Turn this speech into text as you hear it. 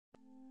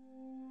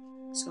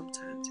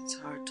Sometimes it's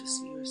hard to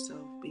see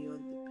yourself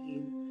beyond the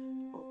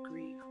pain or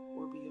grief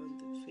or beyond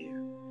the fear.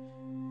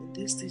 In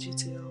this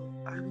digital,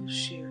 I will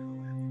share how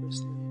I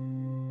personally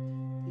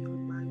moved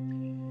beyond my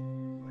pain,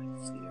 my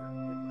fear, and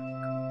my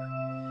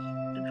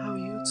grief, and how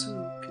you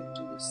too can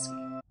do the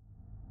same.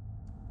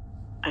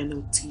 I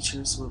know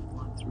teachers who have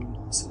gone through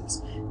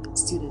losses and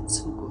students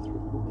who go through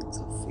moments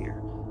of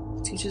fear.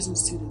 Teachers and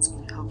students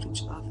can help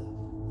each other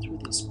through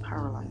these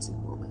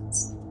paralyzing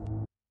moments.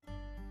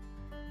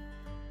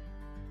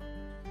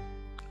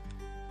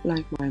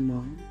 Like my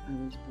mom, I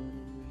was born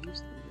and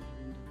raised in the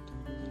island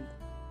of Dominica.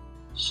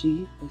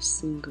 She, a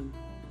single mom,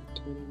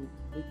 totally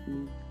with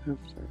me her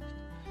first.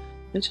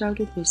 My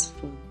childhood was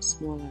fun,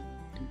 small island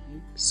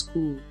living,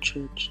 school,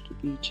 church, the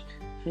beach,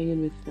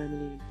 hanging with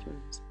family and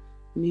friends.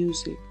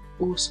 Music,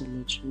 oh so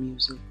much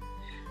music.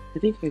 I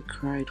think I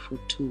cried for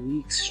 2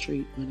 weeks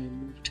straight when I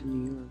moved to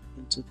New York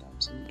in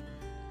 2001.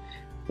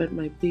 But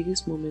my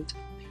biggest moment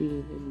of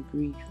pain and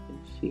grief and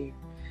fear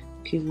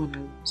came when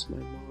I lost my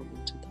mom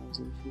in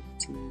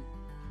 2015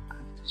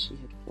 after she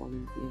had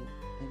fallen ill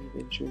and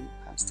eventually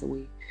passed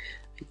away.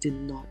 I did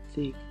not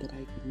think that I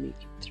could make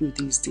it through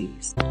these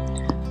days.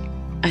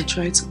 I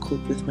try to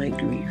cope with my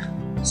grief.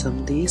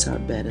 Some days are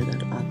better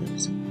than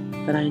others,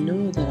 but I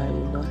know that I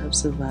would not have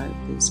survived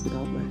this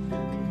without my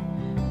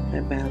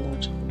family, my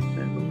biological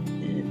family,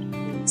 and my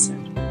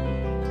inside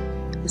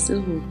family. I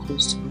still hold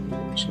close to my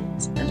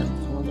emotions, and I'm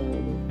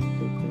vulnerable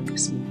with very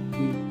small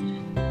grief,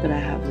 but I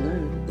have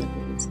learned that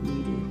when it's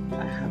needed,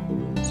 I have the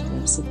world's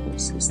best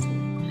support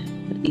system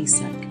at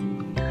Eastside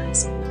Community High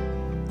School.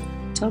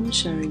 Tom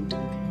Sharrington,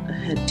 a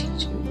head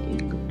teacher in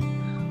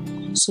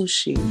England, also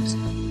shares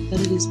that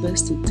it is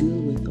best to deal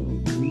with our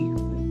grief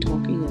by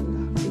talking and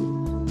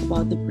laughing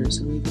about the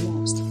person we've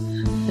lost,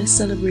 by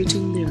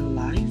celebrating their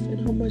life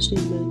and how much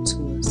they meant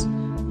to us,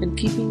 and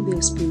keeping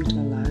their spirit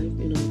alive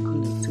in our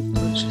collective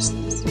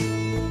consciousness.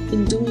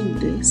 In doing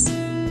this,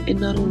 it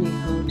not only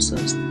helps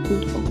us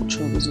put our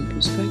troubles in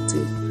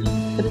perspective,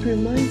 but it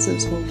reminds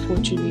us how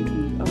fortunate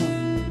we are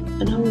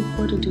and how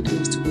important it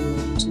is to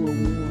belong to a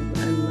warm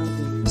and loving